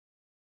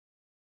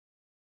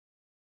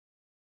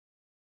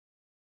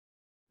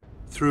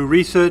Through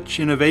research,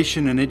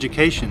 innovation and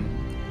education,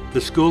 the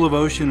School of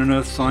Ocean and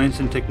Earth Science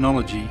and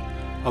Technology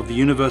of the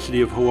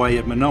University of Hawaiʻi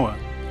at Mānoa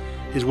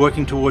is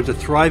working towards a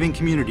thriving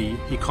community,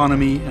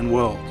 economy and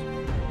world.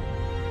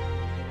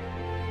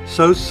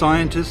 SOEST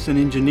scientists and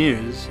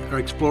engineers are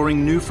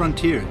exploring new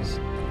frontiers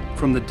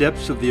from the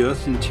depths of the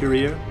Earth's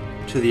interior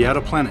to the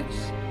outer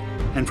planets,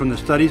 and from the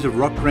studies of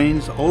rock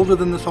grains older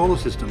than the solar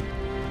system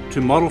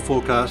to model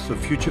forecasts of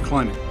future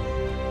climate.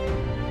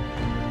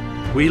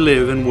 We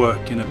live and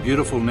work in a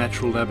beautiful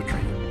natural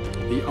laboratory,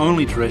 the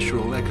only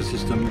terrestrial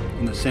ecosystem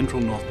in the central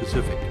North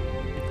Pacific.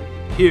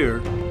 Here,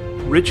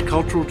 rich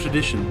cultural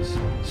traditions,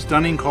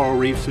 stunning coral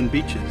reefs and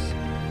beaches,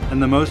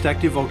 and the most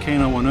active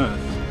volcano on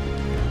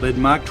Earth led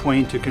Mark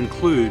Twain to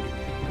conclude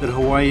that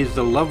Hawaii is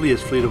the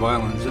loveliest fleet of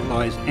islands that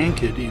lies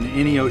anchored in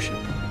any ocean.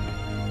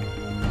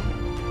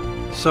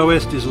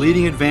 SOEST is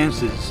leading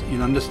advances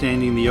in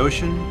understanding the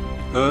ocean,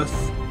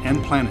 Earth,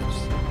 and planets.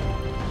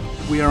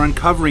 We are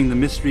uncovering the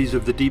mysteries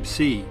of the deep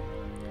sea,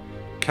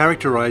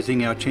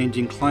 characterizing our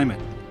changing climate,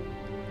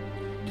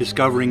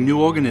 discovering new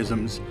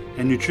organisms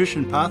and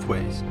nutrition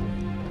pathways,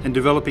 and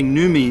developing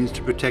new means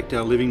to protect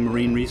our living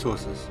marine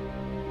resources.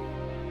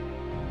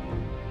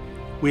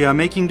 We are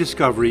making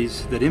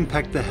discoveries that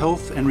impact the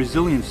health and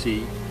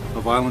resiliency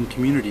of island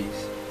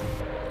communities.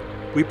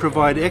 We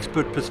provide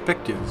expert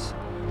perspectives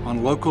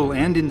on local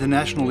and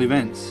international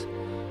events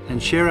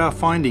and share our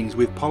findings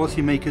with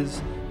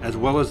policymakers as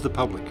well as the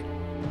public.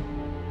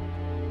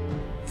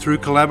 Through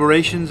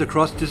collaborations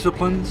across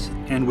disciplines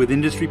and with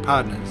industry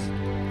partners,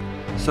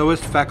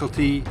 SOEST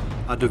faculty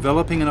are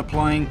developing and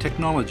applying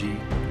technology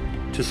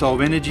to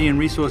solve energy and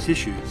resource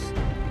issues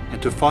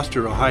and to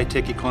foster a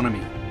high-tech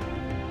economy.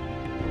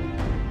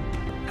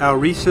 Our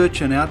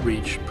research and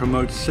outreach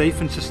promotes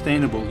safe and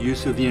sustainable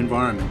use of the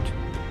environment,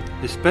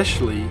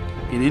 especially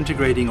in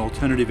integrating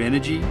alternative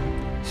energy,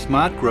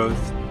 smart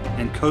growth,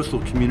 and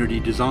coastal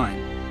community design.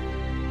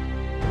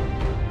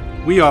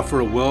 We offer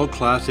a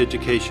world-class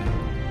education,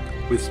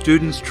 with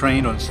students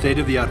trained on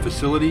state-of-the-art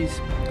facilities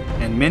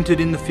and mentored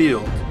in the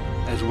field,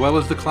 as well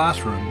as the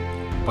classroom,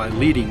 by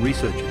leading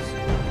researchers.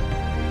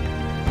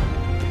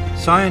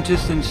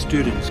 Scientists and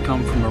students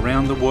come from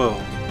around the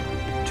world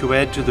to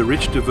add to the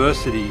rich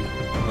diversity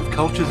of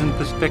cultures and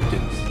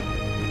perspectives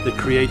that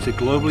creates a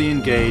globally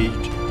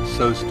engaged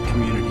SOEST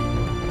community.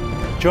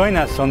 Join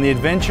us on the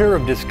adventure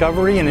of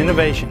discovery and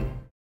innovation.